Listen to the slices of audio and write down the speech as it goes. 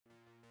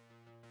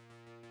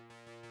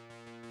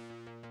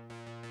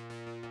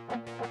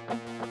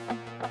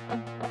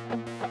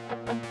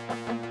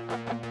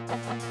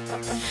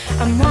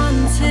I'm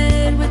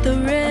wanted with a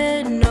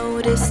red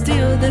notice,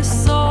 steal the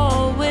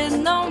soul with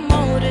no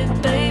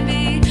motive,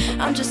 baby.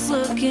 I'm just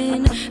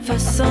looking for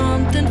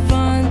something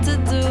fun to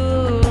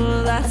do.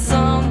 That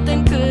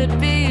something could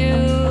be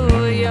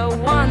you. You're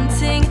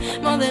wanting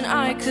more than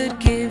I could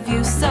give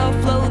you.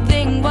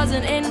 Self-loathing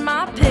wasn't in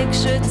my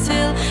picture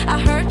till I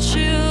hurt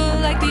you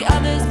like the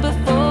others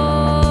before.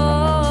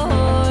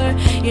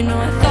 You know,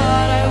 I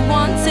thought I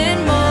wanted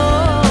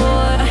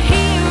more. A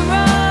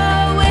hero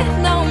with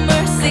no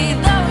mercy,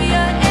 though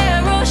your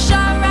arrow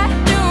shot right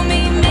through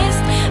me.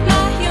 Missed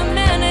my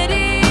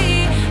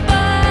humanity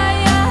by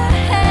a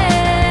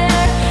hair.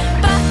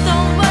 But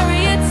don't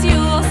worry, it's you,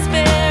 I'll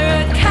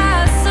spare a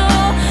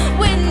castle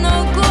with no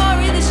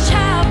glory. This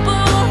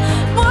chapel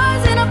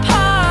wasn't a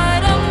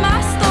part of my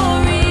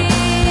story.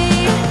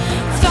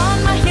 Found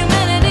my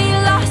humanity,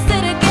 lost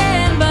it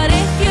again. But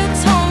if you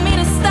told me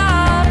to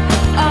stop,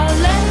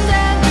 I'll end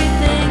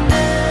everything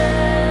then.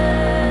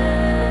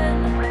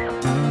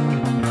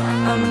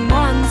 I'm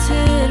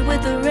wanted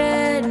with a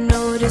red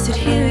notice, and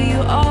here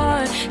you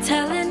are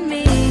telling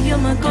me you're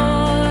my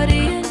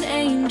guardian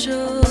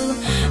angel.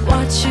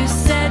 What you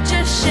said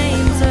just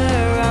shames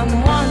her.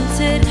 I'm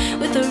wanted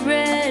with a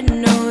red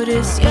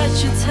notice, yet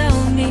you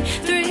tell me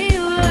 3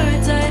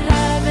 words I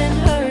haven't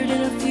heard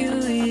in a few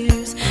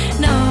years.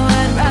 No,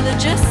 I'd rather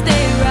just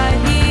stay right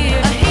here.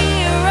 A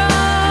hero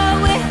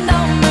with no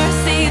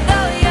mercy,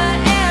 though your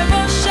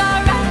arrow shot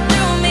right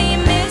through me.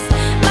 Missed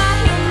my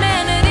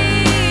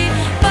humanity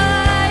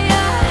by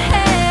a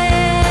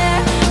hair.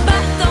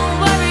 But don't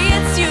worry,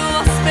 it's you,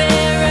 I'll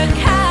spare a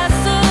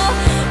castle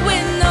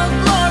with no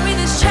glory.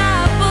 This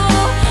chapel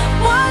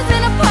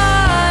wasn't a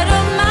part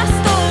of my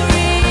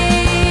story.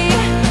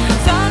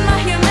 Found my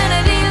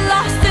humanity,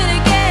 lost it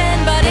again.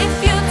 But if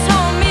you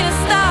told me to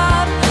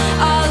stop,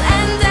 I'll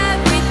end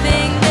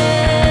everything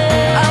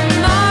there. A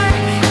mark,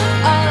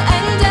 I'll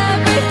end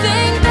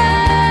everything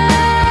there.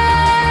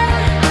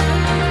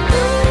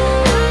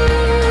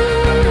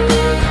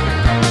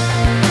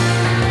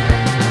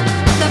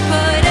 That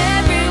put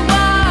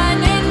everyone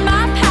in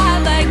my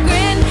path, like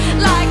grin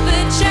like the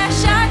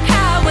Cheshire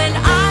Cat when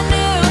I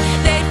knew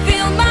they'd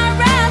feel my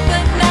wrath.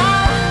 But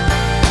now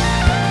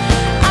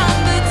I'm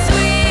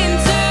between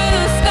 2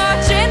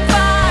 scorching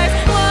fires.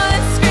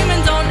 One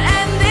screaming, don't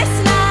end this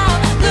now.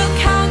 Look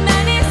how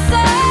many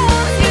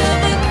souls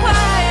you've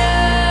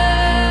acquired.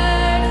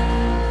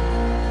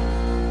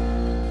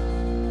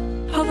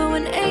 Although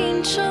an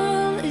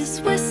angel is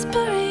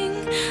whispering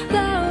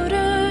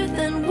louder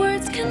than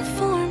words can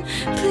form,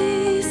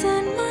 please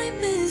end my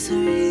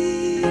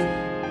misery.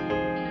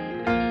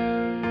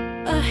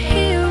 A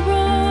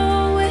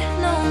hero with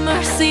no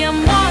mercy,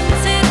 I'm wanted